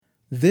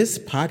This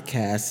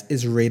podcast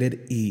is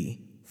rated E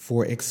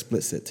for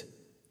explicit.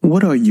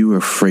 What are you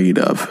afraid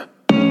of?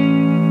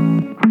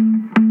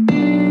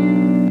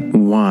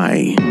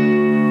 Why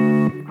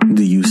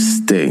do you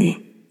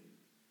stay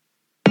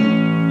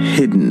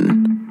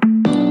hidden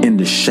in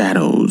the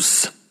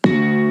shadows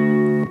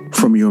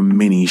from your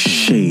many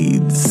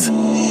shades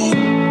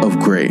of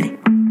gray?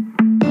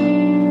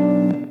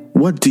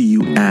 What do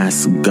you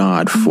ask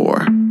God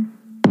for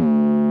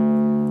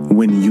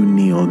when you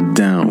kneel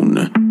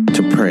down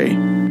to pray?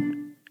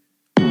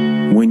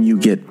 When you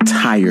get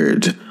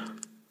tired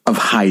of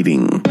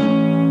hiding,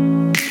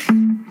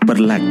 but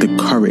lack the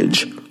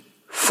courage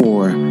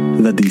for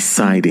the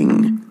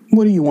deciding?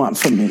 What do you want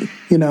from me?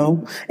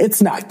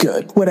 It's not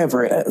good,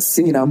 whatever it is.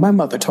 My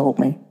mother told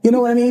me. You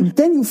know what I mean?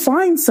 Then you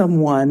find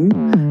someone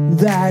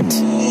that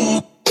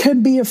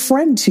can be a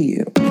friend to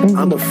you.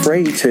 I'm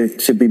afraid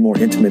to be more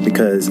intimate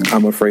because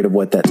I'm afraid of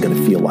what that's going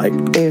to feel like.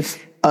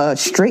 If a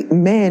straight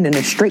man and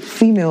a straight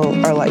female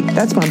are like,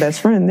 that's my best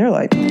friend, they're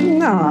like,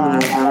 nah,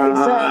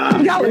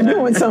 y'all are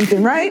doing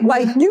something, right?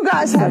 Like, you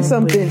guys have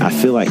something. I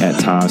feel like at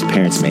times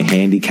parents may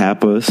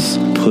handicap us,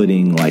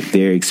 putting like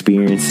their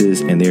experiences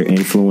and their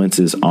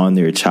influences on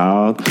their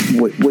child.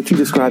 What you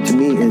described to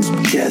me is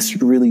just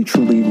really,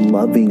 truly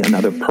loving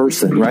another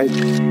person, right?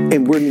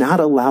 And we're not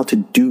allowed to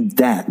do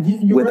that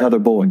with other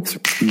boys.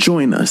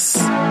 Join us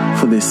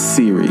for this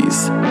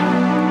series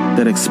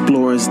that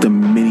explores the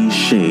many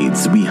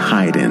shades we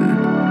hide in,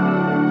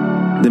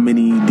 the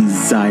many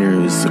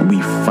desires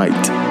we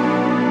fight,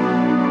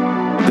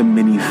 the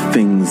many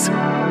things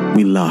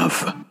we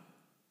love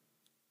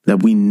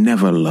that we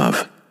never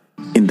love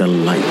in the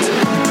light.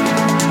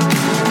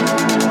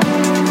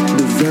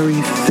 The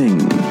very thing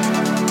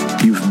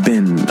you've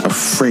been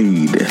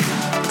afraid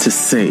to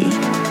say.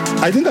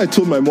 I think I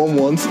told my mom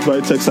once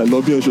by text, I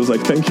love you, and she was like,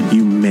 thank you.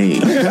 You may.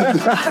 and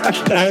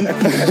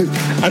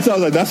so I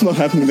was like, that's not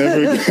happening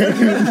ever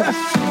again.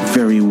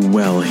 Very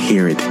well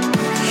hear it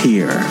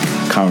here.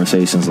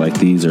 Conversations like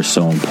these are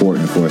so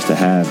important for us to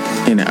have.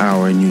 In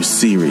our new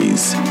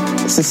series.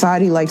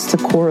 Society likes to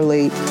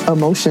correlate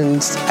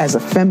emotions as a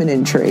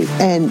feminine trait.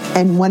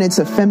 And when it's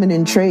a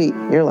feminine trait,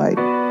 you're like,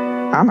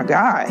 I'm a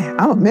guy.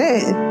 I'm a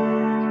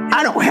man.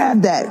 I don't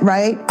have that,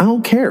 right? I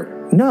don't care.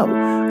 No,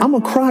 I'm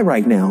going to cry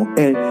right now.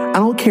 And I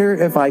don't care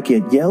if I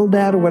get yelled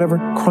at or whatever.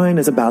 Crying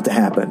is about to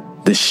happen.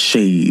 The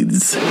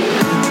shades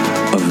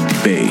of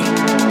Bay.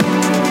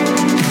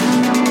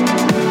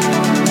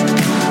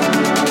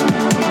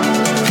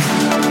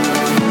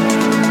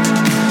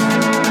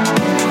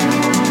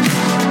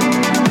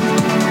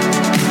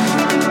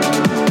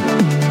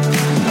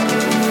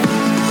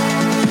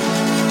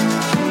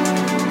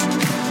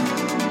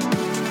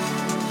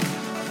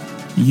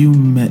 You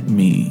met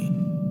me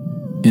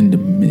in the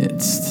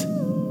midst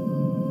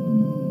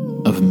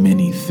of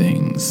many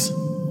things.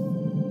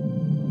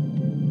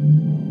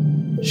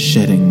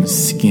 Shedding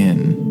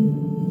skin,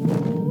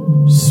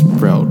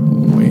 sprout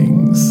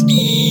wings.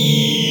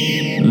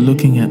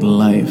 Looking at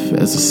life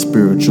as a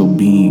spiritual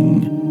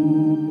being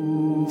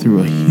through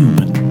a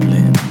human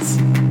lens.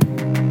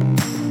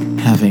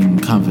 Having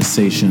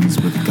conversations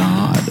with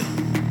God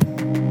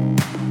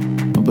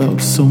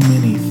about so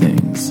many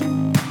things.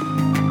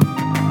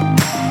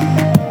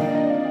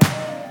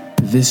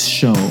 This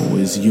show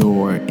is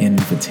your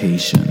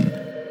invitation.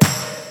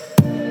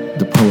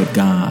 The poet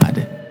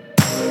God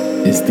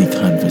is the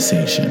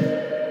conversation.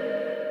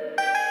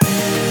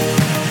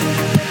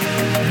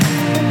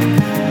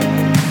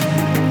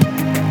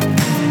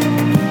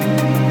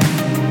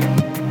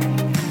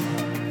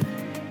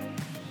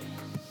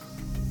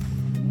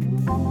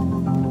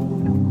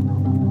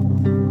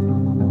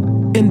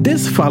 In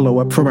this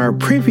follow-up from our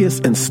previous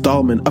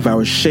installment of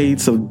our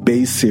Shades of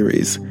Bay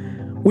series,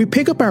 we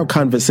pick up our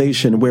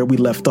conversation where we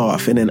left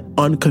off in an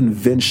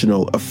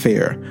unconventional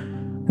affair,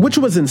 which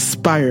was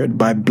inspired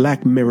by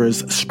Black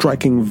Mirror's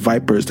Striking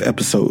Vipers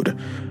episode,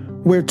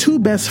 where two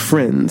best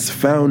friends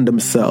found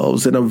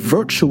themselves in a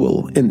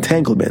virtual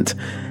entanglement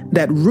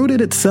that rooted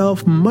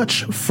itself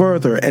much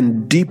further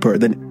and deeper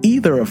than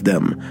either of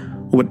them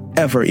would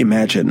ever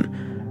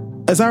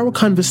imagine. As our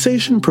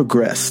conversation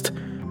progressed,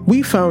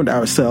 we found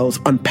ourselves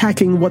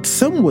unpacking what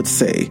some would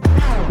say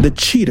the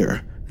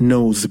cheater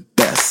knows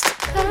best.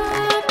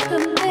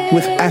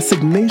 With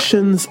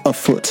assignations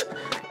afoot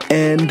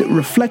and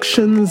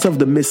reflections of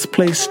the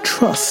misplaced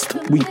trust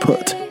we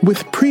put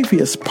with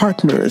previous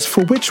partners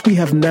for which we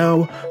have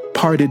now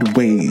parted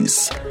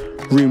ways,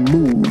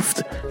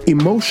 removed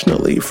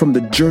emotionally from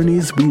the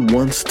journeys we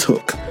once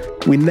took,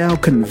 we now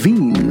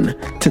convene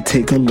to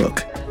take a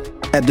look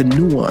at the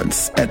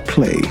nuance at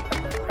play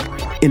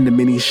in the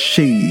many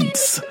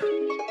shades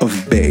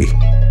of Bay.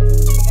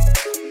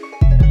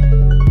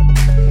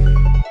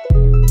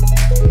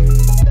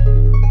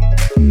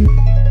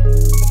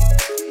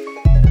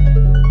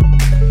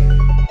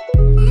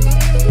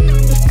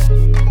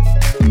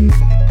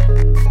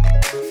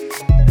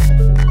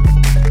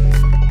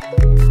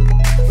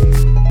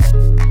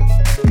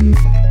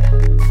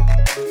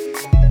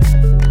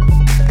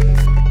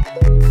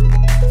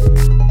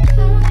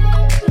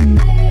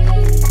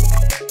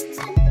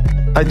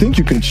 I think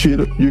you can cheat.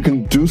 You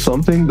can do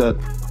something that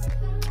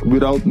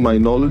without my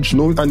knowledge,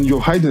 and you're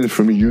hiding it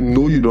from me. You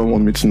know you don't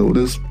want me to know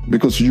this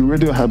because you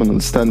already have an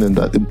understanding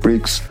that it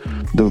breaks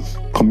the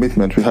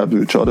commitment we have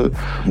to each other.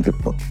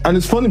 And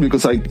it's funny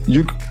because I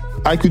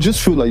could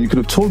just feel like you could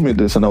have told me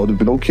this and I would have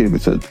been okay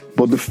with it.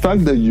 But the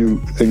fact that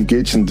you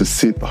engage in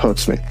deceit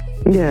hurts me.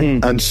 Yeah.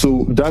 And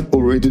so that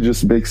already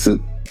just makes it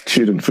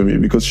cheating for me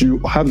because you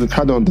had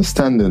the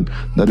understanding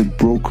that it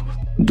broke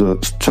the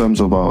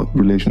terms of our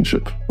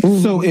relationship.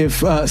 So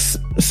if,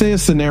 say a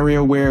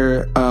scenario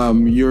where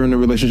you're in a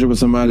relationship with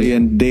somebody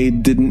and they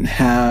didn't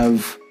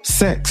have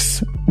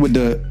sex with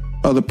the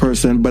other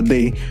person, but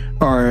they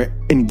are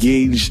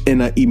engaged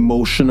in an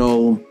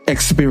emotional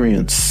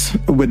experience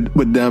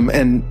with them.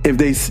 And if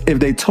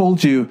they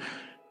told you,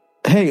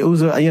 hey, it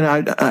was,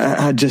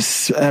 I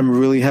just am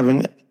really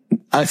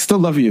I still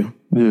love you,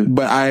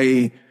 but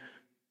I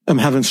am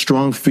having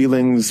strong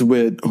feelings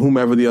with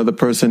whomever the other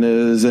person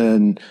is.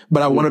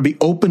 But I want to be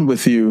open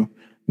with you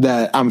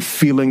that I'm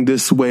feeling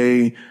this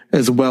way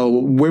as well.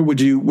 Where would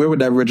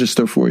that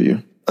register for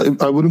you?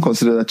 I wouldn't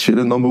consider that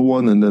cheating, number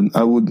one. And then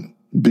I would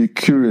be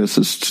curious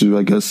as to,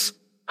 I guess,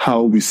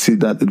 how we see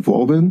that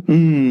evolving.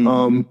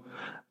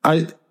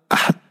 I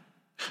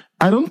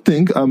don't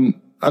think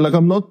I'm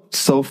not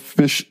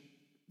selfish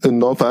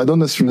enough. I don't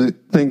necessarily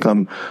think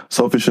I'm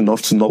selfish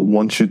enough to not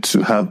want you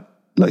to have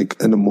like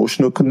an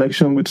emotional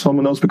connection with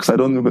someone else because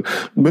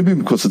maybe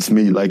because it's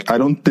me, like I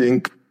don't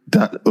think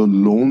that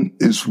alone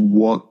is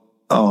what,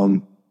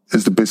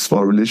 is the basis for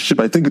our relationship.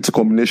 I think it's a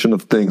combination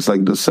of things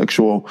like the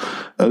sexual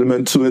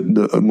element to it,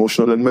 the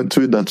emotional element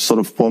to it that sort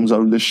of forms our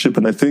relationship.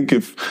 And I think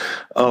if,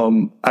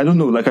 I don't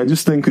know, like I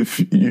just think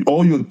if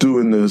all you're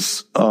doing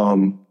is,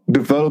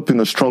 developing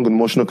a strong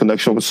emotional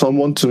connection with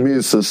someone, to me,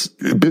 it's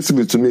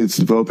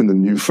developing a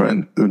new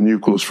friend, a new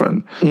close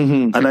friend.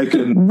 Mm-hmm.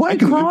 And what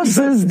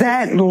crosses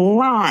that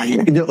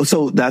line?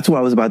 So that's what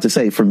I was about to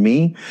say. For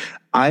me,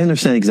 I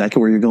understand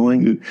exactly where you're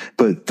going,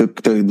 but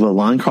the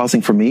line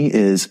crossing for me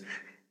is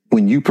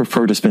when you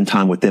prefer to spend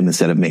time with them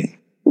instead of me.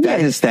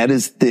 Yes. That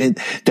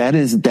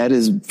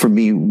is for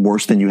me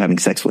worse than you having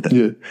sex with them.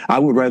 Yeah. I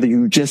would rather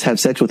you just have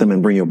sex with them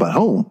and bring your butt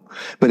home.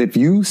 But if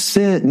you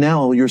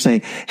now you're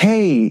saying,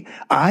 hey,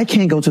 I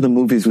can't go to the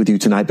movies with you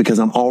tonight because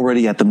I'm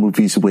already at the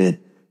movies with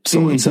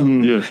so-and-so.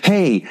 Mm-hmm. Yeah.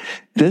 Hey,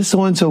 this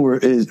so-and-so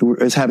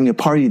is having a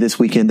party this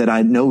weekend that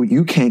I know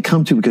you can't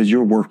come to because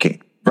you're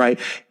working, right?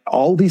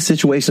 All these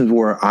situations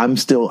where I'm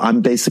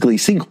basically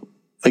single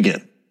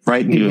again.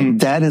 Right? Mm-hmm.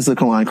 That is the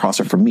line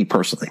crosser for me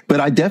personally.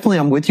 But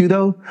I'm with you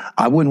though.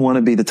 I wouldn't want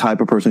to be the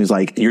type of person who's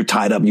like, you're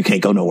tied up, you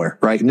can't go nowhere.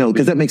 Right? No,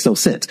 because that makes no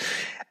sense.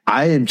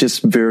 I'm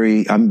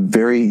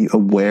very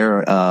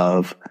aware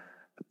of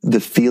the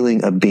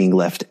feeling of being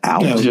left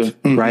out. Yeah.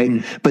 Mm-hmm.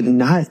 Right? But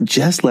not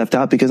just left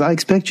out because I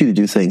expect you to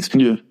do things,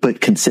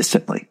 but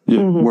consistently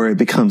where it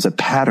becomes a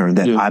pattern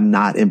that I'm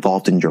not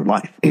involved in your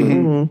life.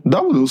 Mm-hmm.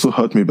 That would also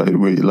hurt me, by the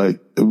way. Like,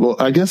 well,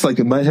 I guess like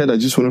in my head, I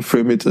just wouldn't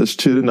frame it as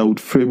cheating. I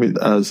would frame it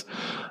as,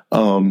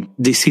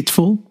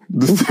 deceitful.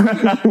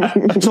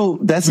 So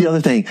that's the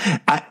other thing.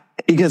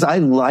 Because I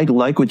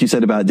like what you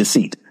said about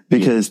deceit,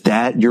 because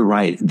you're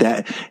right.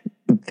 That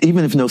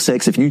even if no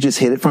sex, if you just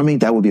hid it from me,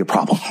 that would be a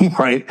problem,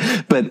 right?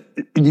 But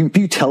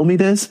you tell me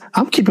this,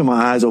 I'm keeping my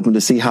eyes open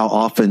to see how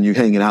often you're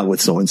hanging out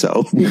with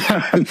so-and-so.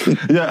 Yeah,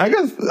 I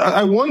guess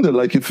I wonder,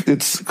 like, if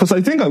it's, cause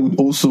I think I would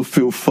also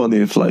feel funny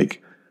if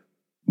like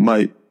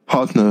my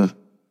partner,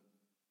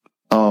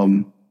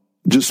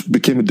 just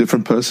became a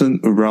different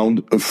person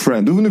around a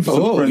friend, even if it's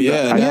a friend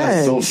that I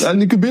had. So,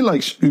 and it could be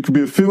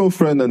a female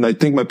friend, and I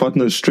think my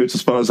partner is straight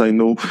as far as I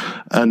know,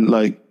 and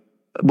like,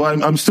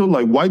 but I'm still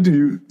like, why do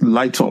you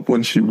light up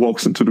when she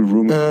walks into the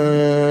room?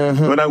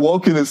 When I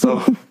walk in and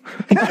stuff,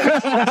 like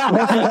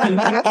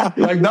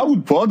that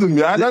would bother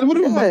me. I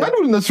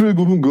wouldn't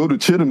necessarily even go to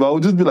cheating, but I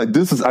would just be like,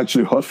 this is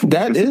actually hurtful.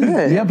 That is,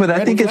 yeah, but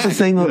I think it's the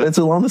same. It's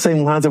along the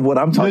same lines of what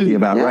I'm talking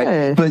about,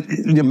 right? But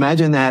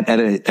imagine that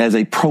as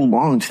a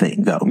prolonged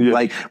thing, though. Yeah.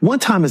 Like one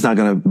time is not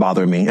going to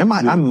bother me. I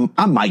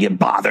might get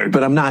bothered,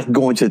 but I'm not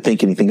going to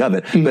think anything of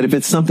it. Mm-hmm. But if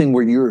it's something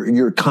where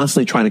you're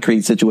constantly trying to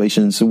create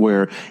situations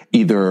where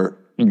either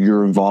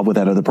you're involved with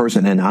that other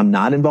person and I'm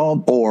not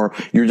involved, or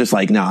you're just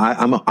like, no,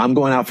 I'm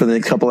going out for the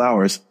next couple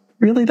hours.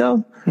 Really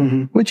though?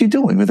 Mm-hmm. What you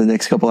doing with the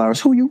next couple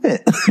hours? Who you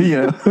with?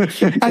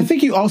 I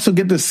think you also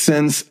get the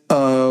sense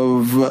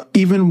of,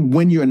 even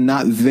when you're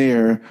not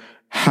there,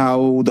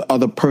 how the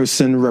other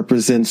person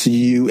represents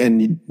you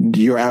and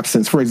your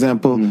absence. For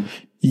example,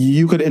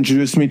 you could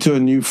introduce me to a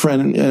new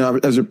friend,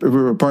 as we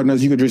were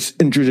partners, you could just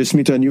introduce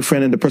me to a new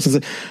friend and the person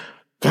said,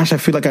 gosh, I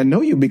feel like I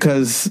know you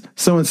because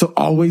so-and-so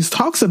always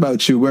talks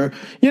about you, where,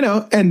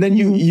 and then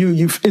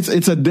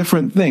it's a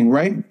different thing,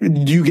 right?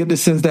 You get the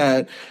sense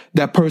that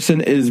that person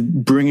is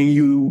bringing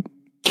you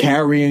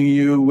carrying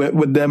you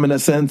with them in a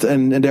sense,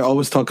 and they're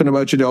always talking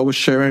about you, they're always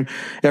sharing,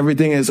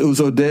 everything is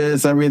Uzo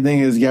this, everything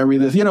is Gary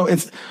this,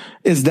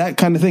 it's that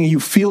kind of thing. You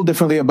feel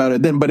differently about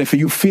it then, but if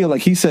you feel,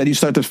 like he said, you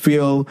start to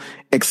feel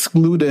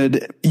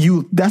excluded,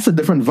 that's a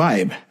different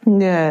vibe.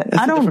 Yeah.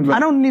 I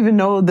don't even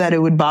know that it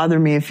would bother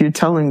me if you're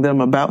telling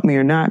them about me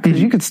or not, because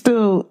you could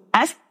still,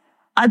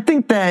 I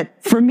think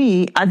that for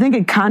me, I think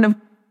it kind of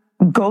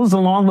goes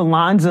along the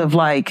lines of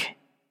like,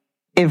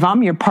 if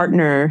I'm your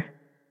partner,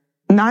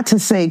 not to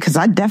say, because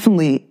I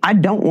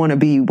don't want to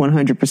be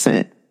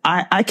 100%.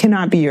 I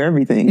cannot be your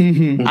everything.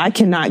 Mm-hmm. I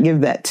cannot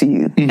give that to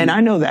you. Mm-hmm. And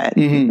I know that.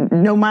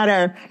 Mm-hmm. No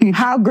matter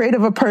how great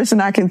of a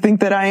person I can think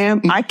that I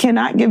am, I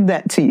cannot give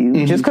that to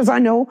you just because I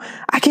know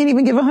I can't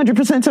even give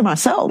 100% to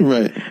myself.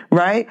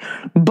 Right.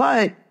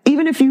 But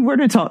even if you were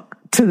to talk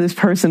to this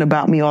person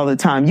about me all the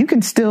time, you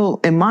can still,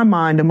 in my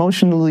mind,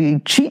 emotionally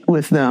cheat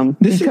with them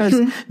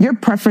because your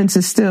preference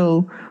is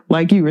still,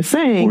 like you were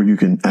saying. Or you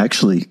can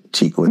actually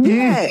cheat with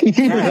them.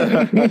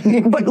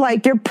 Yeah. But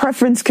like your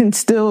preference can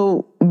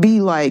still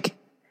be like,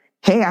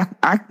 hey,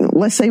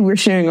 let's say we're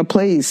sharing a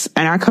place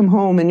and I come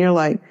home and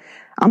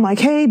I'm like,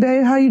 hey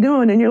babe, how you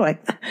doing? And you're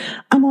like,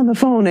 I'm on the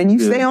phone, and you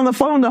stay on the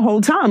phone the whole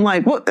time.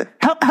 Like, what?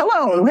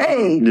 Hello,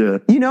 hey,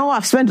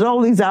 I've spent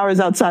all these hours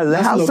outside of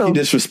the house. That's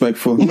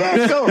disrespectful.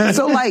 Yeah.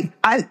 So like,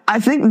 I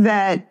think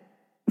that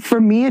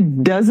for me,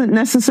 it doesn't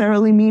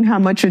necessarily mean how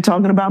much you're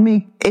talking about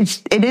me.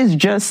 It is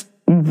just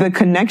the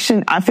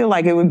connection. I feel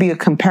like it would be a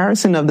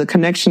comparison of the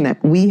connection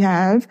that we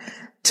have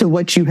to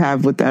what you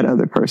have with that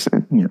other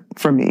person. Yeah.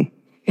 For me.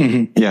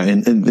 Mm-hmm. Yeah.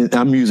 And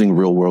I'm using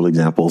real world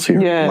examples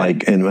here,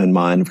 like in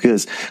mind,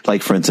 because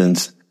like, for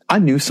instance, I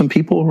knew some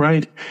people,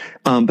 right?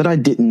 But I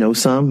didn't know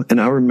some.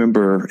 And I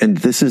remember, and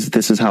this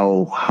is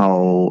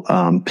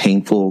how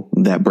painful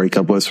that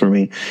breakup was for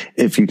me.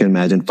 If you can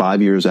imagine,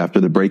 5 years after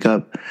the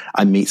breakup,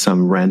 I meet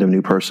some random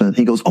new person.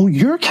 He goes, oh,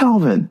 you're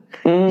Calvin.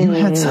 You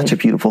had such a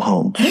beautiful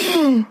home.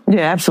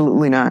 Yeah,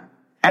 absolutely not.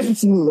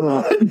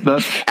 Absolutely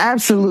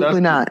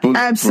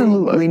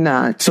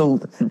not.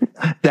 So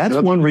that's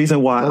one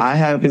reason why I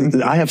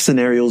have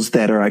scenarios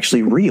that are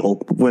actually real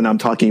when I'm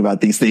talking about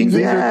these things.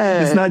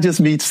 Yeah. It's not just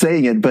me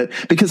saying it, but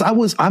because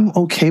I'm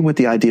okay with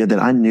the idea that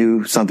I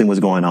knew something was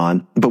going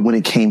on, but when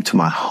it came to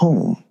my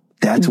home,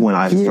 that's when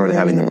I started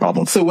having the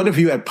problem. So what if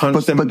you had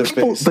punched them in the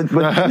face?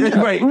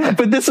 Right.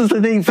 But this is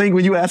the thing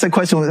when you ask that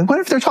question, what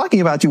if they're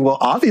talking about you? Well,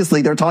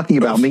 obviously they're talking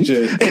about me.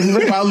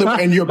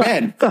 And your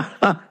bed.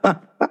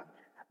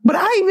 But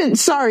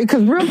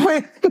because real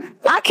quick,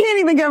 I can't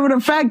even get over the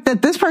fact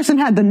that this person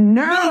had the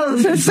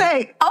nerve to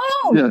say,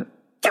 you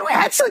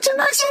had such a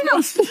nice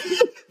house.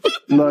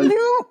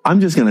 I'm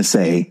just going to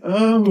say,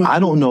 I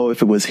don't know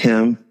if it was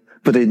him,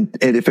 but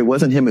if it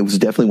wasn't him, it was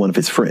definitely one of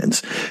his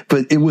friends.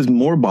 But it was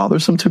more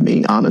bothersome to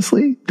me,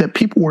 honestly, that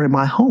people were in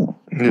my home.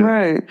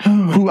 Right.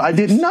 Who I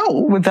didn't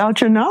know.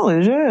 Without your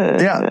knowledge,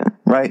 Yeah,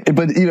 right.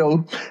 But,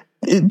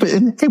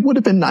 it would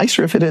have been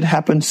nicer if it had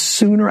happened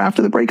sooner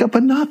after the breakup,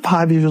 but not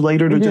 5 years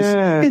later it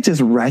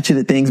just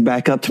ratcheted things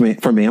back up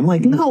for me. I'm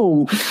like,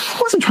 no, I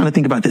wasn't trying to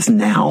think about this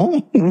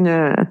now.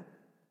 Yeah.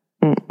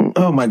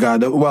 Oh my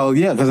God. Well,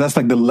 yeah, because that's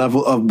like the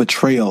level of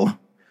betrayal,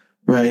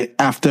 right?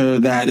 After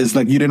that, it's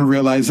like you didn't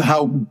realize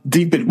how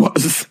deep it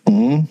was.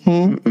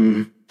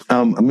 Mm-hmm.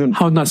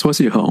 How not supposed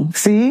to be home?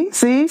 See,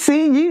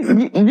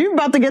 you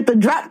about to get the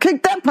drop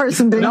kick that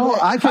person did. No,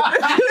 I'm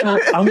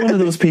one of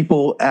those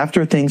people.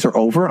 After things are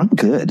over, I'm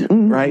good,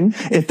 right?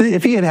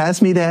 If he had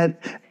asked me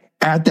that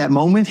at that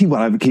moment, he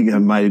might have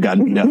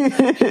gotten me up.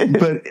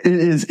 But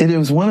it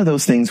was one of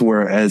those things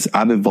where, as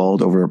I've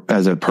evolved over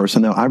as a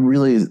person, though, I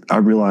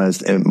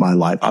realized in my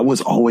life I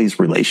was always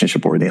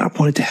relationship oriented. I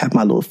wanted to have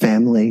my little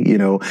family,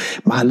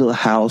 my little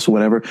house,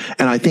 whatever.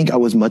 And I think I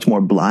was much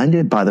more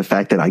blinded by the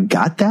fact that I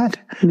got that.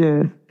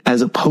 Yeah.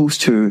 As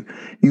opposed to,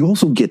 you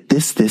also get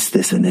this,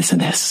 and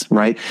this,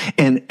 right?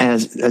 And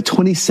as a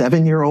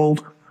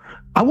 27-year-old,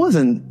 I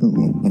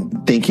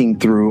wasn't thinking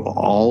through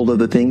all of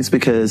the things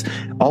because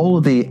all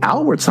of the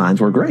outward signs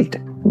were great,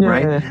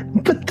 right?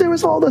 But there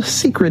was all the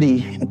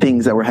secrety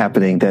things that were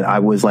happening that I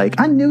was like,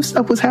 I knew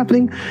stuff was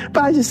happening,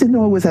 but I just didn't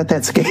know it was at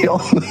that scale.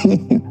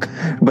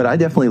 But I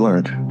definitely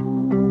learned.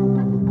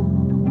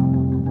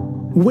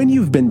 When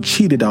you've been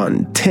cheated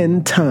on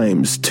 10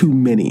 times too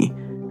many,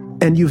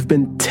 and you've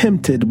been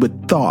tempted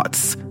with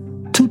thoughts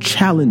too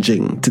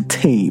challenging to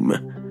tame,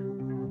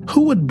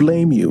 who would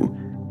blame you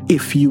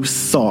if you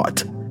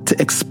sought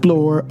to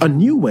explore a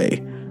new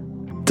way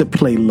to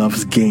play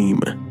love's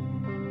game?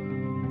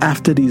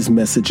 After these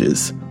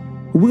messages,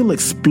 we'll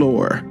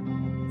explore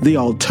the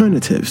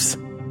alternatives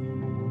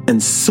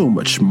and so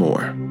much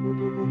more.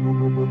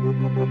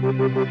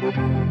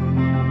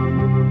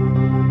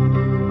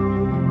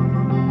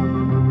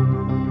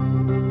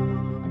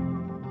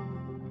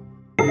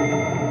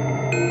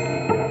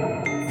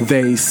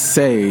 They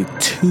say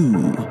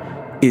two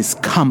is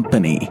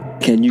company.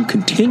 Can you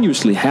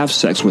continuously have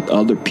sex with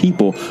other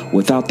people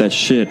without that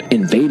shit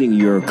invading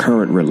your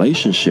current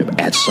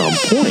relationship at some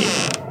point?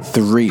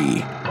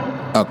 3,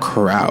 a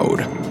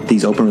crowd.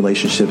 These open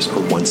relationships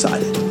are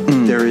one-sided.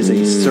 there is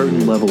a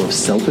certain level of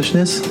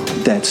selfishness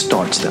that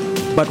starts them.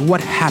 But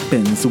what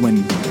happens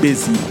when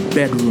busy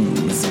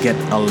bedrooms get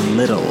a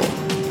little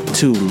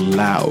too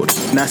loud?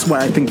 And that's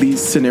why I think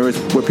these scenarios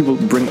where people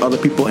bring other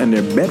people in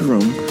their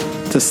bedroom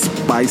to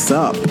spice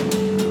up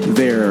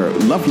their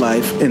love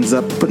life ends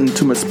up putting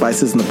too much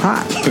spices in the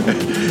pot.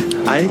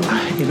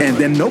 And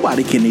then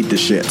nobody can eat the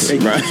shit.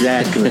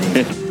 Exactly.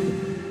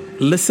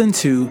 Listen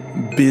to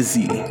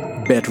Busy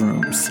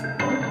Bedrooms,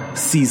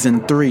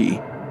 Season 3,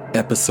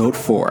 Episode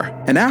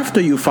 4. And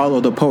after you follow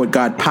the Poet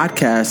God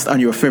podcast on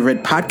your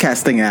favorite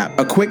podcasting app,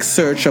 a quick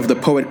search of the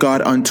Poet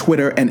God on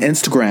Twitter and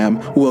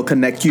Instagram will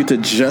connect you to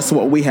just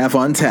what we have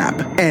on tap.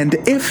 And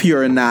if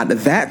you're not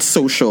that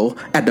social,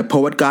 at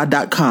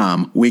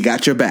thepoetgod.com, we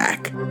got your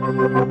back.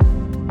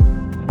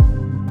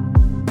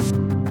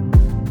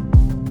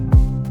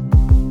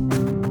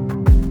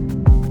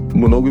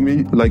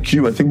 Monogamy, like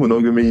you, I think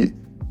monogamy,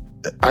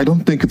 I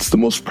don't think it's the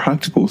most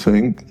practical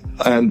thing.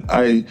 And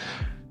I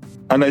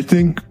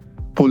think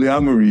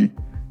polyamory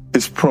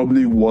is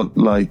probably what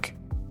like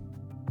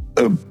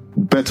a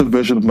better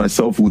version of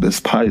myself would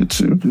aspire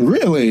to.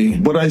 Really?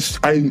 But I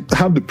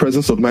have the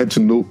presence of mind to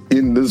know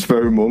in this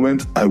very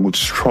moment I would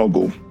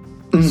struggle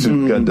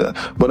to get there.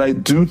 But I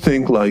do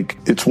think like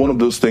it's one of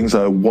those things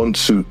I want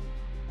to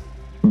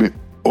be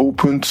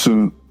open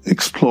to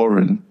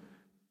exploring.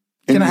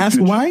 Can I ask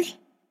why?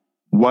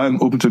 Why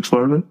I'm open to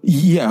exploring it?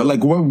 Yeah, like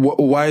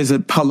why is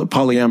it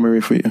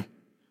polyamory for you?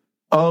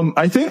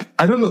 I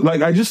don't know,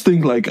 like, I just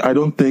think, like, I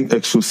don't think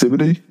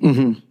exclusivity,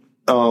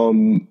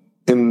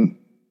 in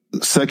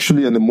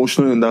sexually and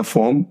emotionally in that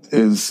form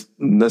is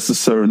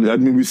necessarily, I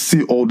mean, we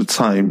see all the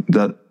time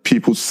that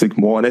people seek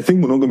more. And I think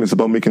monogamy is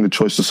about making the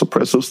choice to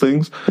suppress those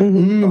things,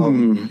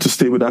 to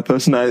stay with that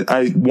person.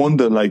 I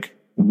wonder, like,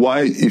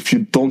 why, if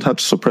you don't have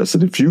to suppress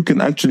it, if you can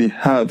actually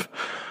have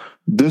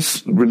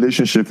this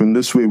relationship in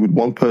this way with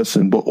one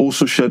person, but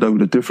also share that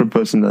with a different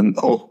person, and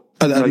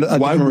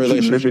why would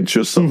you limit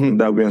yourself in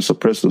that way and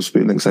suppress those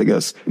feelings, I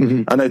guess?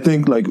 And I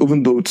think, like,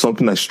 even though it's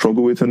something I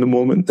struggle with in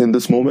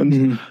this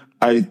moment,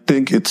 I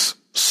think it's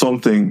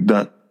something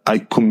that I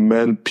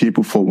commend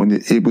people for when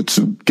they're able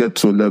to get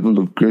to a level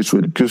of grace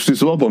with it. Because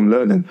it's what I'm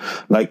learning.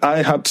 Like,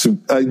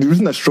 the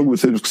reason I struggle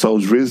with it is because I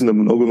was raised in a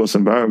monogamous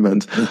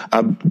environment.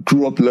 I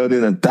grew up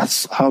learning, and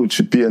that's how it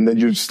should be. And then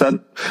you start,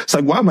 it's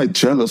like, why am I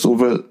jealous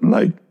over,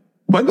 like,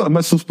 why am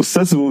I so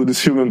possessive over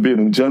this human being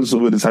and jealous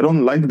over this? I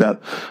don't like that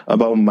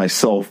about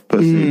myself, per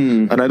se.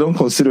 And I don't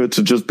consider it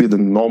to just be the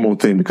normal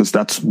thing, because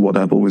that's what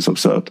I've always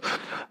observed.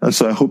 And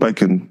so I hope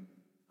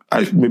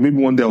maybe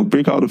one day I'll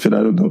break out of it.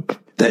 I don't know.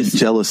 That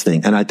jealous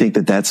thing. And I think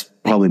that that's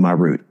probably my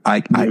root. I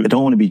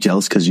don't want to be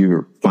jealous because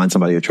you find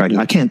somebody attractive.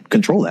 I can't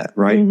control that,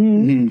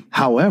 right?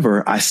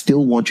 However, I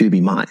still want you to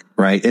be mine,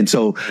 right? And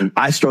so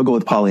I struggle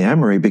with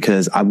polyamory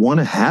because I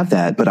want to have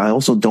that, but I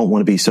also don't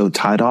want to be so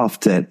tied off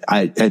that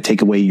I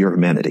take away your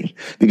humanity.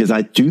 Because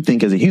I do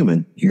think as a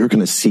human, you're going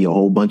to see a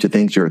whole bunch of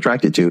things you're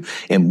attracted to.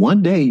 And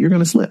one day you're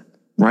going to slip,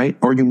 right?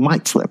 Or you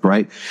might slip,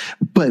 right?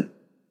 But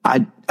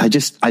I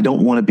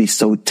don't want to be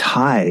so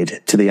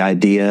tied to the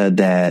idea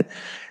that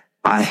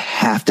I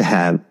have to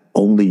have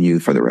only you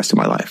for the rest of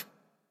my life.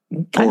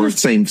 Or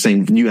same,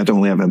 you have to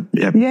only have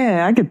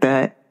Yeah, I get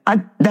that.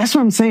 That's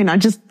what I'm saying. I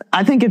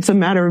think it's a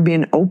matter of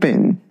being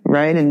open,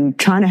 right? And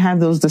trying to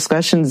have those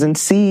discussions and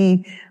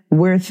see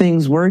where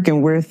things work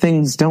and where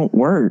things don't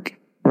work,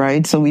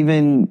 right? So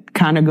even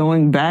kind of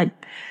going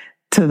back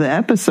to the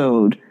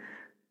episode,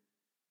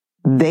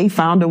 they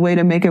found a way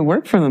to make it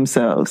work for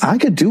themselves. I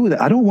could do that.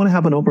 I don't want to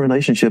have an open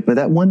relationship, but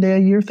that one day a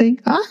year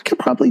thing, I could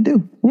probably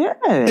do. Yeah.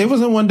 It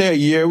wasn't one day a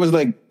year. It was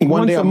like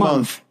one day a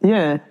month.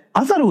 Yeah.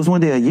 I thought it was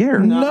one day a year.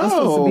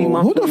 No.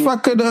 Who the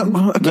fuck could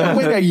can't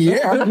wait a year?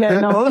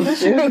 Yeah, no.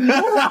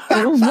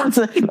 It was once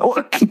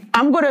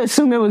I'm going to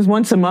assume it was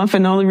once a month.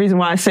 And the only reason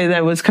why I say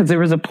that was because there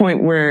was a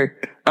point where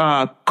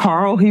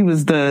Carl, he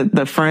was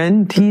the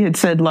friend, he had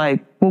said,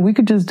 like, well, we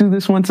could just do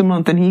this once a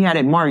month, and he had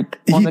it marked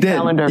on the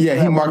calendar.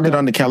 Yeah, he marked it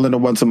on the calendar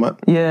once a month.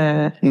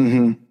 Yeah.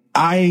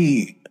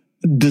 I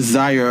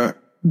desire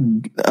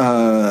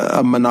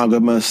a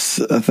monogamous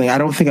thing. I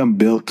don't think I'm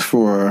built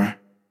for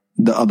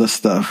the other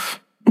stuff.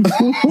 But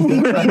do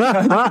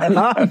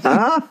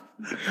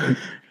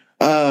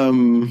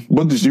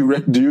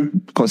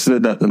you consider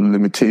that a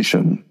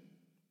limitation?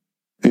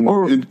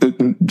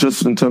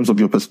 Just in terms of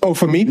your perspective. Oh,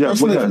 for me? Yeah,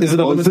 is it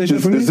a limitation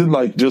for me? Is it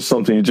like just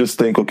something you just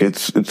think, okay,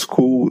 it's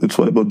cool, it's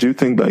whatever? Do you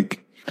think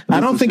like...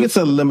 I don't think it's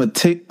a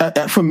limitation.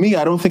 For me,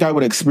 I don't think I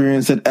would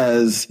experience it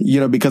as,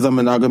 because I'm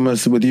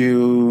monogamous with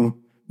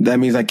you, that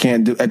means I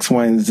can't do X,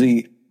 Y, and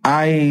Z.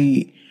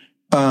 I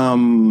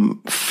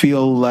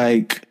feel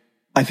like,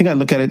 I think I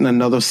look at it in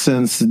another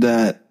sense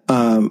that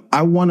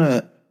I want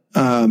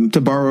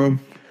to borrow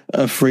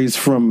a phrase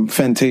from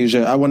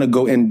Fantasia, I want to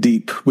go in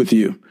deep with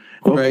you.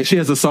 Right? She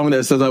has a song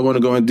that says, I want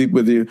to go in deep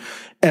with you.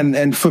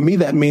 And for me,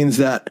 that means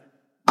that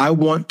I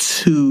want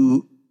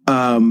to,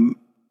 I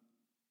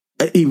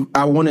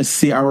want to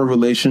see our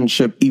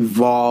relationship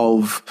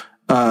evolve,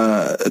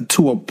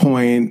 to a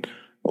point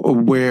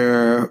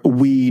where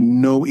we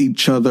know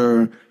each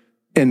other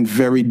in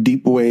very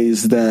deep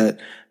ways that,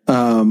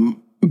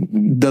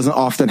 doesn't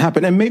often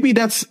happen. And maybe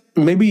that's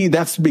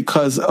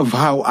because of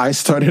how I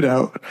started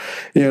out,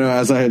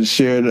 as I had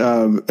shared,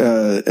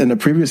 in a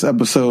previous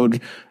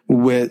episode,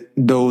 with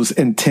those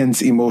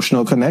intense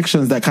emotional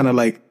connections that kind of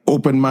like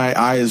opened my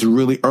eyes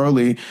really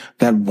early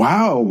that,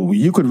 wow,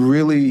 you could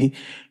really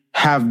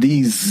have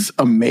these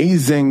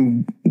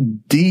amazing,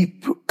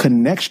 deep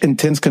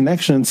intense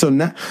connections.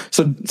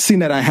 So seeing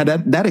that I had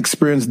that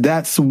experience,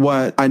 that's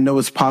what I know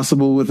is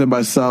possible within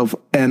myself.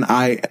 And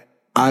I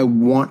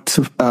want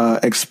to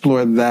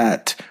explore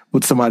that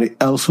with somebody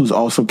else who's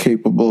also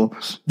capable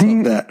of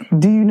that.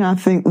 Do you not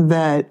think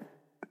that,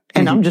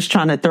 and I'm just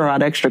trying to throw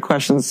out extra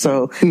questions,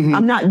 so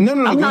I'm not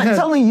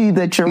telling you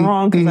that you're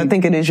wrong, because I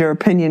think it is your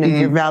opinion and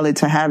you're valid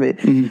to have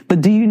it.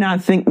 But do you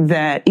not think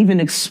that even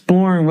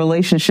exploring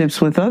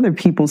relationships with other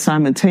people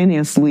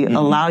simultaneously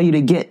allow you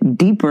to get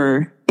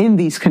deeper in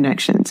these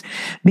connections?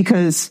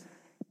 Because,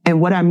 and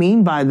what I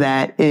mean by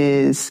that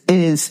is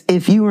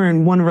if you were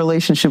in one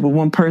relationship with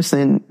one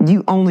person,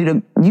 you only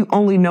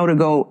know to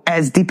go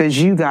as deep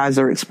as you guys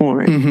are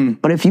exploring.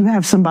 But if you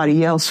have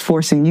somebody else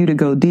forcing you to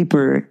go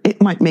deeper, it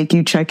might make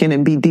you check in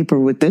and be deeper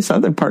with this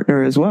other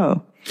partner as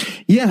well.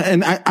 Yeah,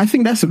 and I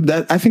think that's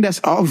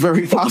all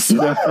very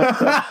possible.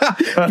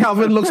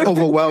 Calvin looks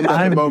overwhelmed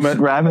at the moment.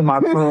 Grabbing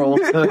my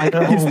pearls.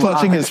 He's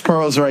clutching his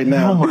pearls right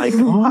now. Oh my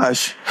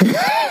gosh.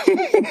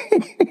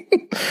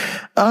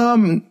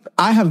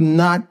 I have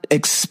not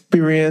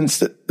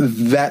experienced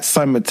that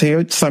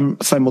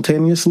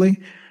simultaneously,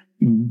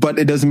 but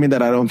it doesn't mean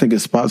that I don't think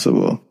it's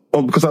possible.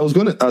 Oh, because I was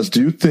going to ask,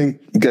 do you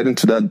think getting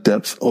to that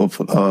depth of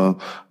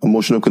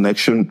emotional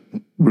connection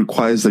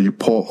requires that you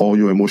pour all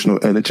your emotional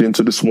energy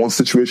into this one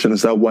situation?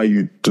 Is that why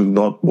you do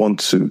not want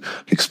to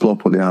explore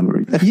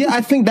polyamory? Yeah,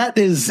 I think that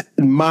is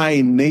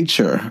my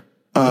nature.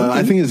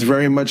 I think it's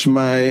very much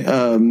my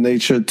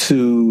nature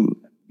to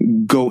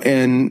go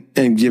in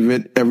and give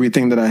it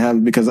everything that I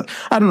have, because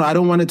I don't know, I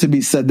don't want it to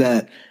be said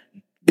that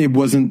it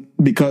wasn't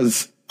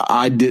because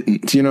I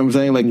didn't, you know what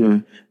I'm saying?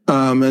 Like,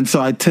 and so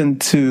I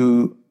tend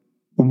to,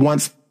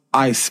 once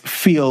I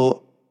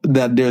feel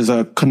that there's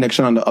a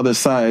connection on the other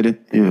side,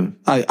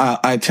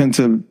 I tend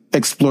to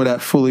explore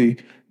that fully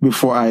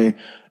before I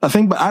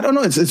think, but I don't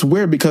know, it's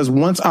weird, because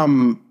once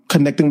I'm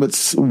connecting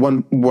with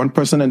one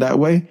person in that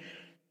way,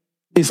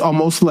 it's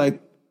almost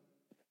like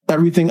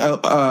everything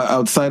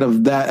outside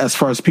of that, as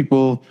far as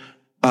people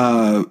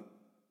who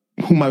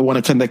might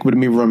want to connect with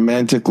me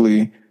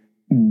romantically,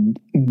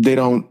 they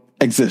don't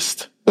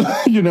exist.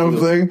 You know what I'm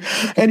saying?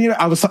 And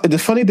the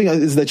funny thing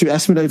is that you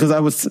asked me that, because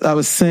I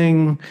was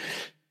saying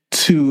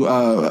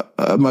to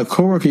my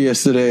coworker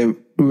yesterday,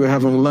 we were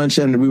having lunch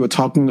and we were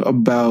talking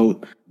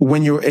about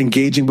when you're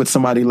engaging with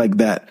somebody like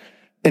that.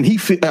 And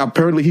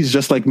apparently he's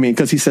just like me,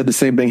 because he said the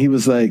same thing. He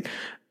was like,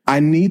 I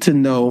need to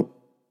know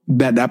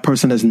that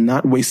person is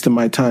not wasting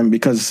my time,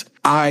 because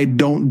I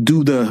don't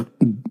do the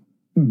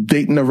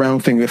dating around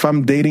thing. If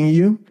I'm dating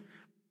you,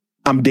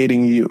 I'm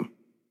dating you.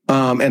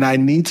 And I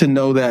need to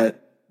know that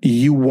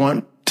you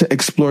want to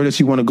explore this,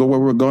 you want to go where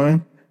we're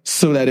going,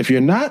 so that if you're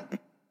not,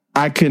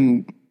 I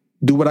can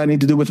do what I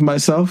need to do with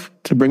myself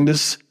to bring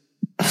this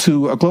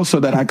to a close, so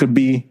that I could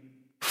be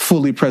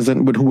fully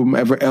present with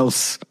whomever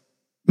else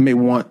may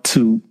want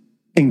to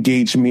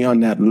engage me on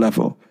that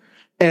level.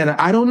 And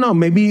I don't know,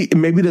 maybe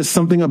there's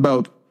something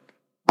about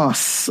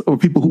us, or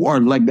people who are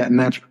like that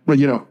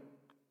naturally,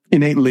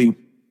 innately,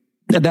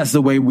 that's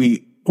the way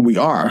we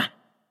are.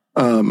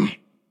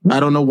 I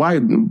don't know why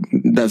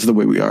that's the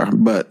way we are,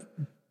 but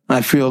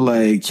I feel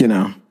like,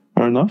 Fair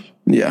enough.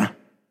 Yeah.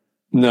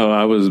 No,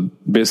 I was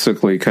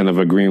basically kind of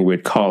agreeing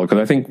with Carl, because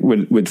I think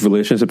with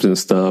relationships and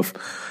stuff,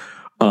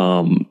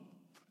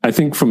 I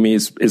think for me,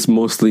 it's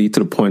mostly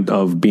to the point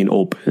of being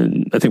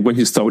open. I think when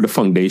you start with the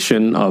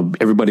foundation of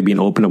everybody being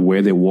open of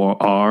where they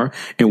are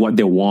and what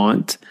they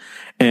want,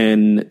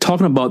 and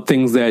talking about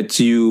things that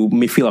you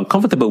may feel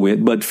uncomfortable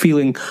with, but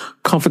feeling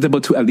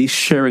comfortable to at least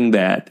sharing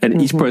that,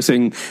 and each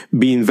person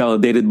being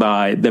validated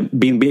by them,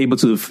 being able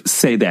to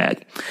say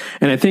that.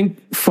 And I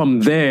think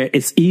from there,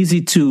 it's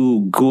easy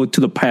to go to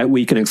the path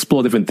where you can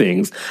explore different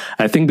things.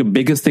 I think the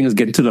biggest thing is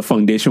getting to the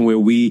foundation where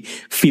we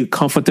feel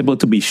comfortable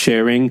to be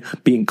sharing,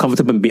 being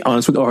comfortable and be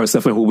honest with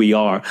ourselves and who we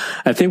are.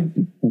 I think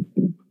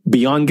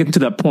beyond getting to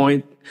that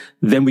point,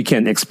 then we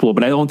can explore.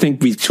 But I don't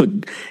think we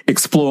should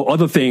explore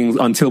other things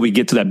until we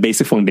get to that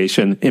basic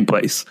foundation in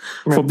place.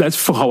 Right.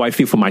 That's how I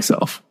feel for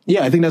myself.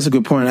 Yeah, I think that's a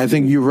good point. I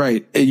think you're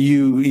right.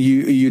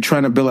 You're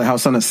trying to build a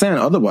house on the sand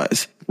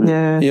otherwise.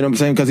 Yeah. You know what I'm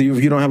saying? Because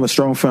if you don't have a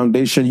strong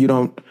foundation,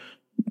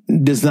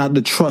 there's not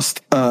the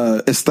trust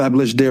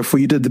established there for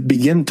you to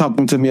begin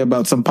talking to me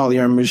about some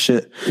polyamorous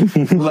shit.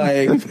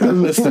 Like,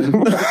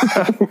 listen,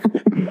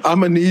 I'm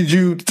gonna need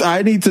you.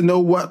 I need to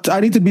know I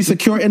need to be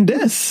secure in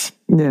this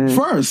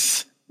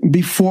first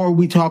before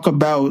we talk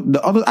about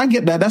the other. I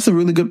get that. That's a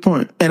really good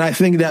point. And I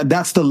think that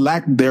that's the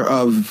lack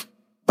thereof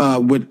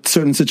with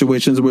certain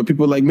situations where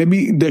people like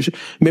maybe they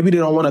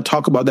don't want to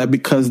talk about that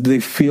because they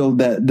feel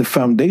that the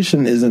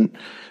foundation isn't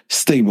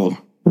stable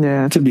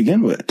to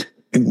begin with.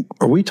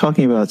 are we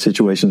talking about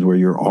situations where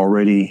you're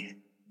already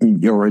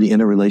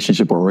in a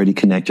relationship or already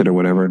connected or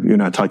whatever? You're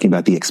not talking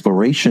about the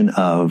exploration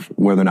of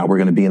whether or not we're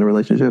going to be in a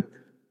relationship?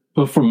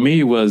 Well, for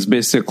me, it was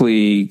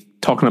basically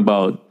talking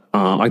about,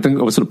 I think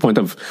it was to the point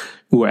of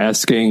we were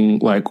asking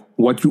like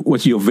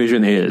what your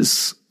vision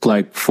is,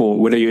 like for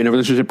whether you're in a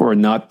relationship or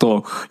not,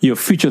 or your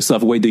future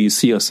self, where do you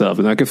see yourself?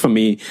 And I guess for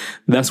me,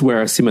 that's where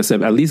I see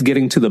myself, at least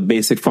getting to the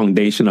basic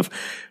foundation of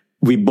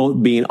we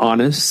both being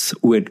honest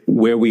with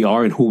where we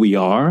are and who we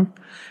are,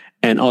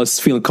 and us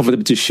feeling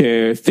comfortable to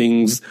share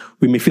things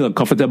we may feel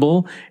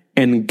uncomfortable,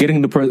 and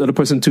getting the other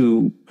person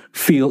to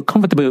feel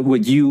comfortable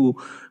with you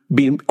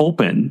being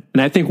open.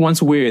 And I think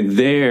once we're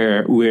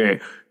there, we're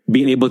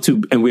being able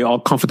to, and we're all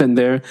confident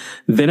there,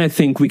 then I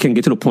think we can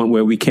get to the point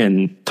where we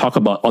can talk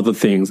about other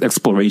things,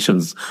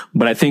 explorations.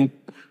 But I think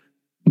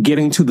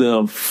getting to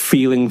the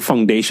feeling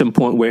foundation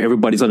point where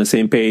everybody's on the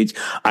same page,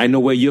 I know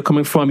where you're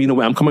coming from, you know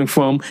where I'm coming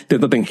from,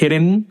 there's nothing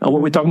hidden on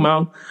what we're talking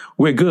about,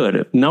 we're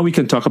good. Now we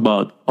can talk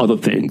about other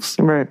things.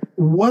 Right.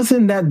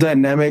 Wasn't that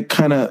dynamic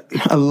kind of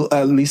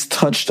at least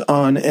touched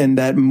on in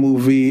that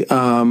movie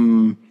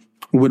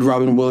with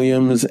Robin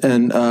Williams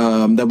and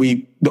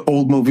the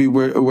old movie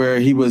where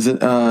he was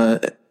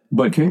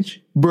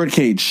Birdcage?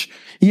 Birdcage.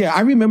 Yeah,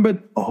 I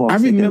remember. I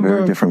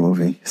remember a different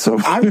movie. So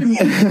I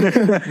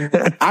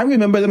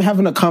remember them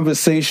having a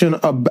conversation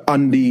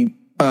on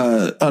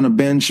a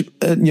bench,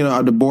 at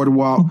the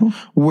boardwalk,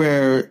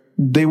 where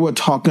they were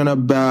talking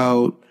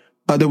about.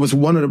 There was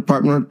one of the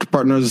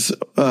partners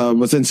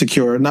was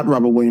insecure, not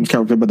Robin Williams'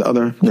 character, but the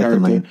other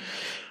character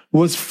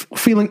was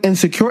feeling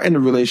insecure in the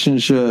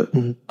relationship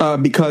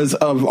because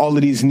of all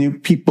of these new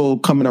people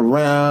coming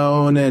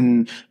around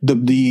and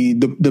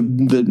the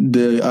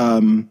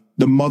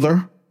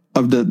mother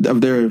of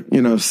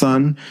their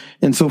son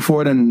and so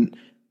forth, and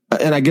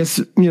I guess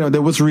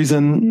there was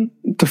reason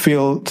to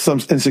feel some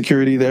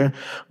insecurity there.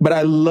 But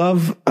I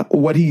love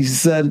what he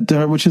said to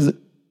her, which is,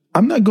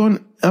 I'm not going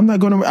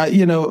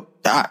to,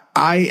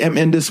 I am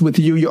in this with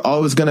you. You're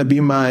always going to be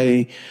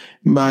my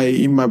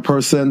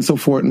person, so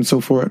forth and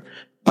so forth.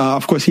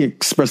 Of course, he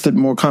expressed it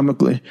more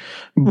comically,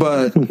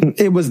 but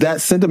it was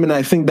that sentiment.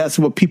 I think that's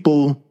what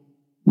people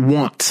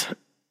want.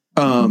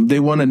 They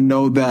want to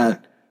know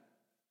that,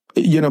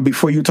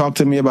 before you talk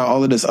to me about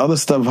all of this other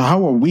stuff,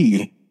 how are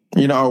we?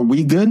 Are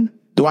we good?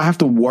 Do I have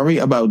to worry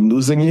about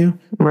losing you?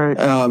 Right.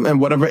 And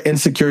whatever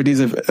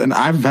insecurities, and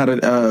I've had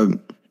an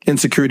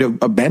insecurity of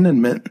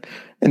abandonment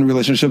in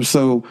relationships.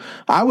 So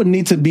I would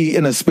need to be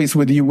in a space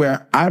with you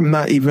where I'm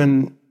not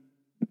even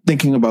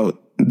thinking about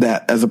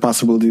that as a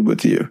possibility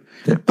with you.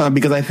 Yeah.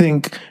 Because I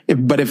think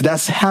if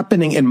that's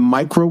happening in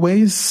micro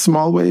ways,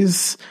 small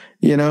ways,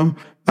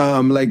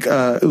 like,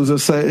 it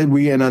was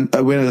we're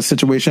in a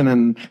situation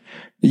and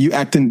you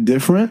acting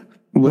different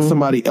with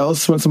somebody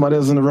else when somebody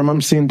else in the room,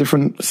 I'm seeing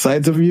different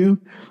sides of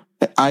you.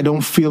 I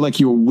don't feel like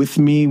you're with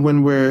me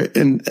when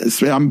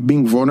I'm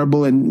being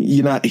vulnerable and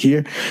you're not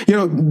here.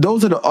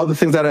 Those are the other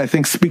things that I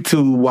think speak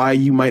to why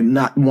you might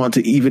not want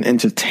to even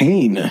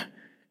entertain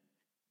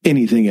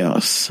anything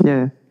else.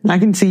 Yeah. I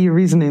can see your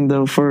reasoning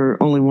though for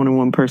only wanting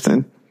one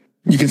person.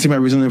 You can see my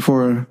reasoning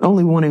for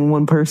only wanting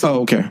one person.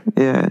 Oh, okay.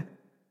 Yeah.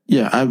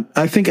 Yeah.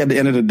 I think at the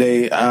end of the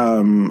day,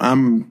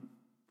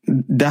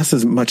 that's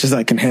as much as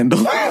I can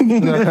handle.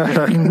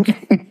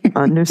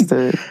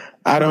 Understood.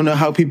 I don't know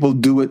how people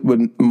do it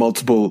with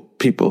multiple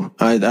people.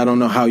 I don't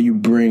know how you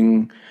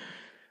bring,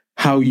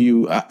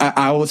 I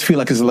always feel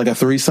like it's like a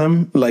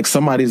threesome, like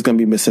somebody's going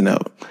to be missing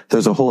out.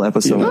 There's a whole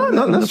episode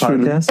on the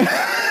podcast.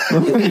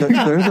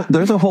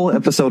 There's a whole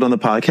episode on the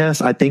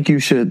podcast. I think you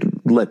should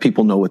let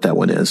people know what that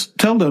one is.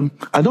 Tell them.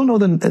 I don't know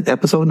the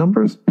episode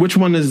numbers. Which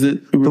one is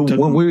it?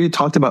 When we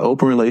talked about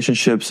open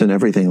relationships and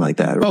everything like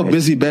that. Right? Oh,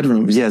 busy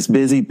bedrooms. Yes,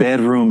 busy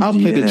bedrooms. I'll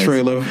play the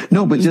trailer.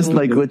 No, but just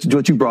like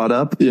what you brought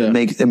up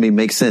makes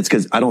sense,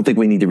 because I don't think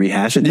we need to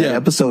rehash it. That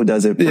episode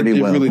does it pretty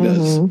well. It really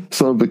does.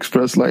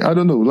 Self-express, like, I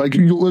don't know, like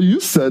what you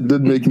said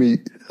did make me,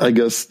 I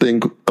guess,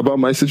 think about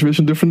my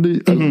situation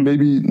differently. And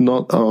maybe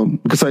not,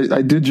 because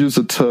I did use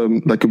a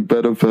term like a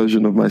better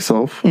version of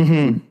myself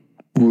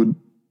would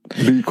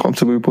be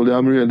comfortable with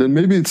polyamory, and then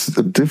maybe it's just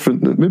a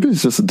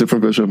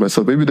different version of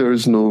myself. Maybe there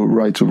is no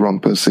right or wrong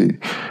per se,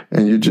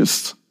 and you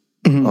just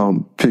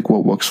pick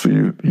what works for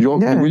you.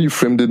 The way you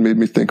framed it made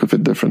me think of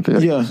it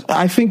differently. Yeah,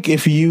 I think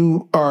if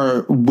you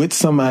are with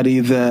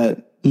somebody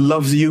that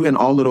loves you in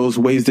all of those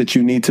ways that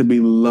you need to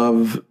be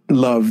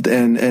loved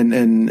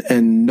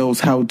and knows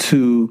how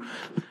to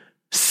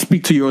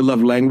speak to your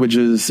love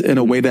languages in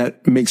a way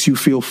that makes you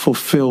feel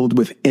fulfilled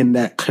within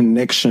that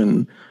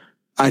connection.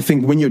 I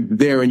think when you're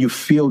there and you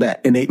feel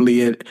that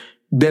innately,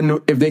 then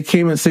if they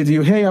came and say to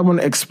you, hey, I want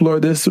to explore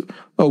this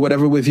or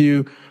whatever with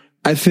you,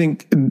 I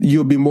think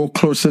you'll be more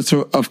closer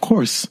to, of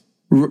course,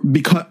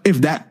 because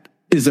if that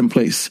is in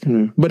place.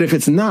 But if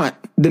it's not,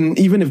 then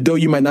even though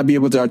you might not be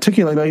able to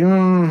articulate, like,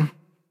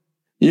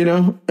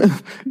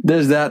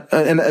 there's that.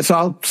 And so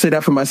I'll say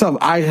that for myself.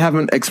 I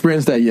haven't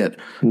experienced that yet.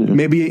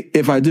 Maybe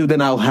if I do,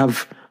 then I'll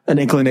have an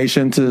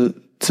inclination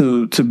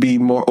to be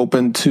more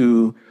open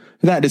to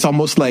that. It's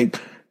almost like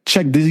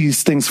check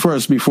these things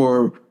first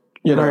before,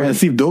 and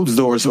see if those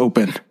doors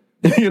open.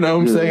 You know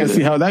what I'm saying? And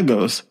see how that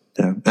goes.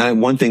 Yeah.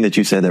 And one thing that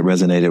you said that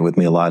resonated with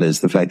me a lot is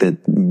the fact that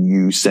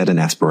you set an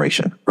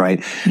aspiration,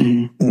 right?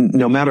 Mm-hmm.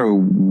 No matter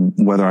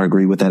whether I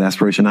agree with that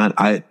aspiration or not,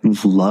 I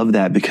love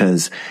that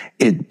because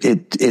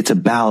it's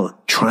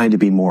about trying to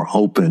be more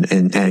open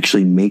and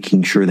actually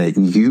making sure that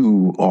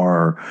you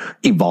are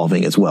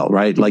evolving as well,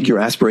 right? Like your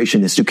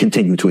aspiration is to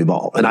continue to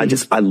evolve. And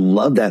I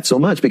love that so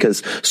much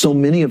because so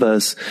many of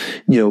us,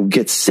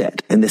 get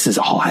set. And this is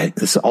all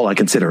I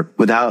consider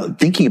without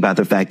thinking about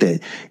the fact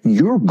that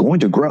you're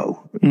going to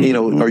grow.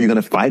 Mm-hmm. Are you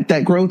going to fight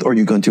that growth or are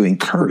you going to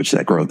encourage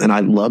that growth? And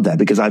I love that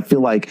because I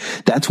feel like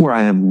that's where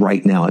I am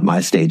right now at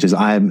my stage is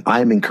I'm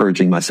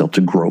encouraging myself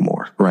to grow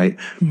more, right?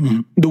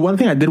 Mm-hmm. The one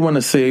thing I did want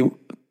to say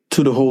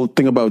to the whole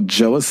thing about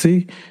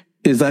jealousy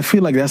is I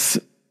feel like that's,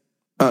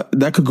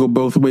 that could go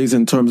both ways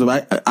in terms of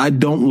I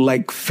don't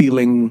like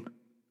feeling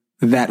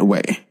that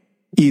way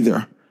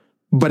either.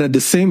 But at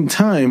the same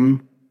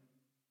time,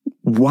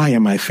 why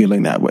am I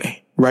feeling that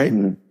way? Right?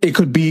 Mm-hmm. It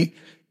could be,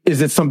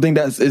 is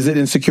it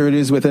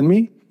insecurities within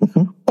me?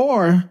 Mm-hmm.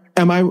 Or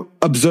am I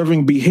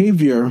observing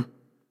behavior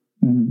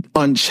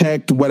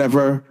unchecked,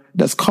 whatever,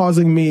 that's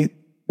causing me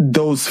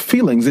those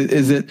feelings?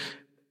 Is it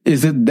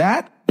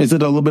that? Is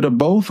it a little bit of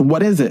both?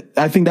 What is it?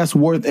 I think that's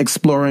worth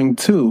exploring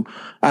too.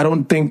 I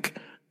don't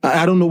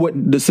know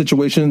what the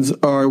situations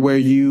are where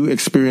you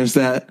experienced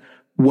that,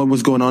 what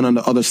was going on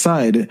the other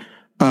side.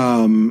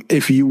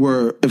 If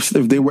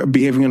they were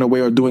behaving in a way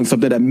or doing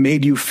something that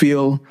made you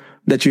feel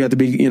that you had to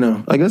be,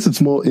 I guess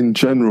it's more in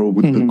general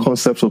with the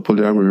concepts of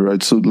polyamory,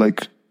 right? So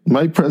like in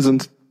my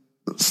present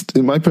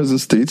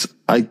state,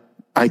 I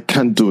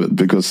can't do it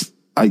because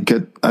I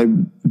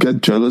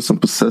get jealous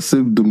and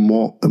possessive the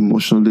more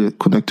emotionally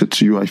connected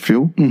to you I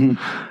feel. Mm-hmm.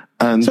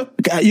 And so,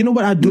 you know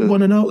what I do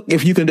want to know?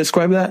 If you can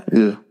describe that.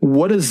 Yeah.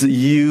 What does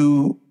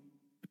that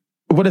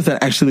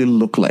actually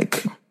look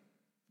like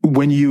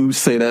when you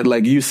say that?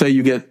 Like you say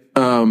you get,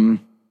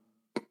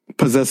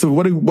 possessive.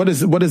 What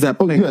is that?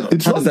 Yeah,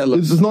 does that look?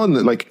 It's not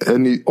like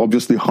any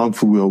obviously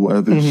harmful way or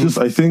whatever. It's just,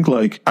 I think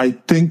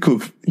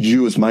of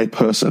you as my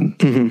person.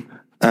 Mm-hmm.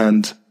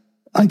 And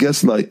I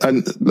guess I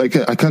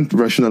can't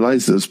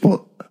rationalize this,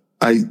 but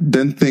I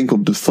then think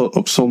of the thought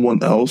of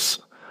someone else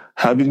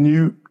having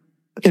you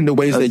in the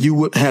ways that you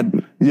would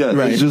had. Yeah.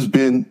 Right. It's just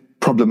been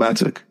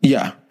problematic.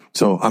 Yeah.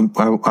 So I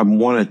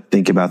want to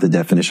think about the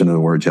definition of the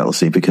word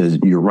jealousy because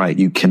you're right.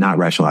 You cannot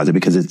rationalize it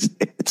because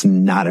it's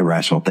not a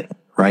rational thing.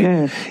 Right?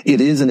 Yeah. It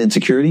is an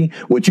insecurity.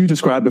 What you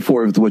described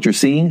before with what you're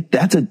seeing,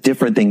 that's a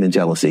different thing than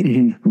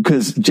jealousy.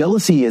 Because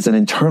jealousy is an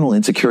internal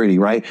insecurity,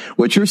 right?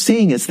 What you're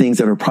seeing is things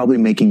that are probably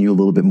making you a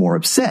little bit more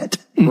upset,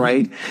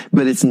 right?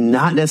 But it's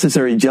not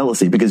necessarily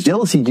jealousy because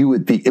jealousy,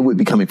 it would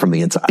be coming from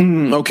the inside.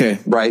 Okay.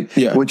 Right?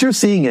 Yeah. What you're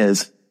seeing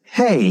is,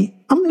 hey,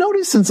 I'm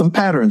noticing some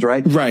patterns,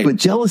 right? Right. But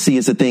jealousy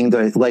is the thing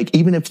that, like,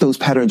 even if those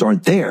patterns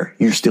aren't there,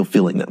 you're still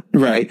feeling them.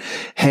 Right.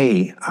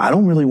 Hey, I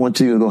don't really want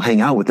to go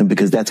hang out with them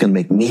because that's going to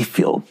make me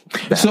feel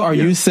bad. So are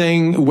you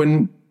saying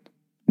when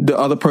the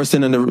other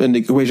person in the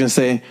equation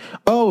say,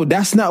 oh,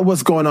 that's not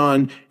what's going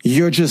on,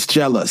 you're just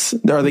jealous?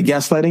 Are they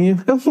gaslighting you?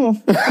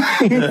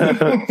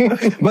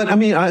 But I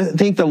mean, I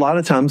think that a lot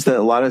of times a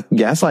lot of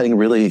gaslighting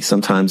really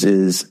sometimes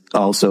is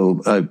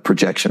also a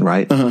projection,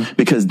 right? Uh-huh.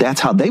 Because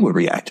that's how they would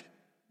react.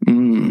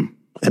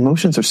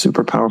 Emotions are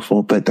super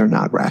powerful, but they're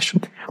not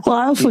rational. Well,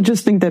 I also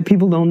just think that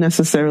people don't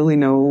necessarily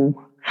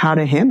know how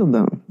to handle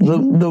them.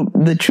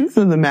 The truth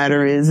of the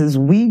matter is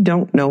we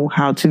don't know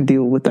how to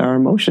deal with our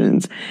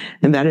emotions.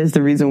 And that is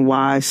the reason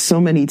why so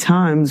many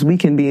times we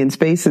can be in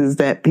spaces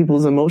that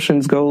people's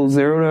emotions go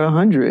 0 to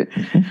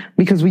 100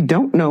 because we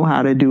don't know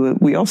how to do it.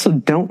 We also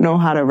don't know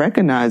how to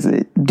recognize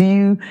it. Do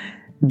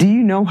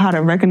you know how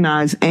to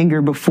recognize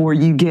anger before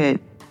you get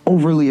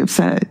overly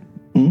upset?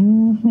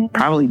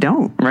 Probably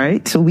don't,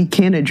 right? So we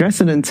can't address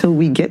it until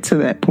we get to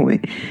that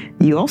point.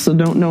 You also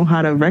don't know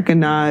how to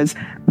recognize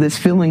this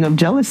feeling of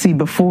jealousy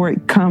before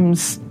it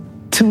comes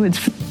to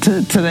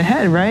the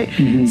head, right?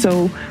 Mm-hmm.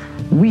 So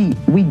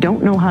we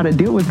don't know how to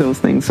deal with those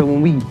things. So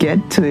when we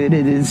get to it,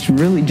 it is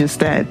really just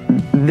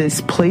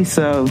this place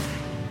of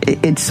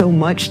it's so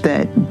much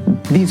that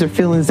these are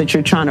feelings that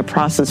you're trying to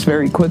process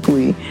very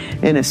quickly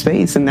in a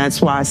space, and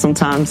that's why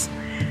sometimes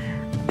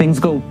things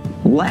go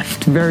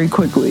left very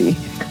quickly.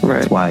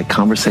 Right. That's why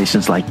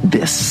conversations like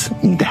this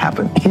need to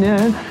happen.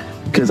 Yeah.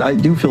 Because I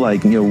do feel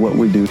like, what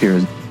we do here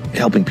is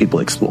helping people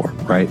explore,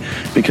 right?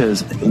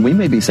 Because we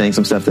may be saying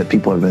some stuff that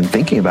people have been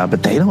thinking about,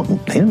 but they don't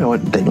know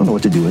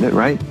what to do with it,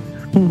 right?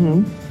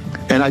 Mm-hmm.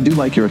 And I do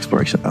like your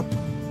exploration of it.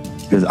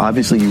 Because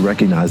obviously you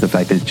recognize the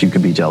fact that you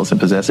can be jealous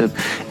and possessive,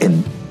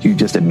 and you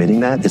just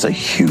admitting that is a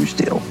huge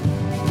deal.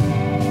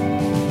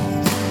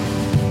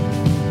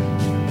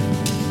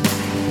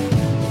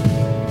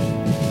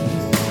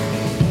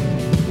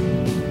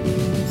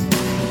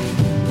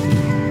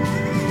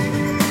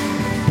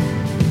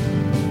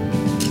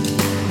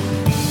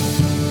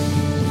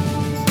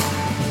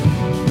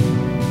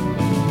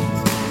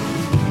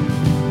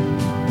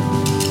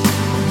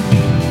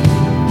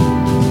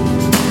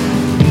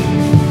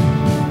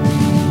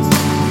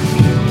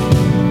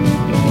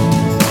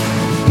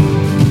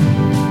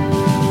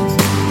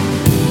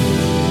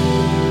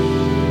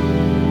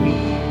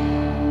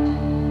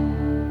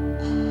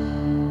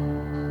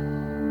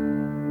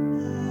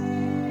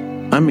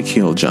 I'm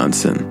Mikhail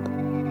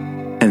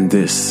Johnson, and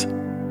this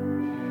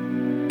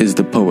is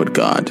The Poet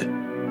God.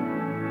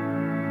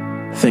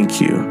 Thank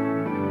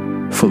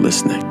you for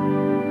listening.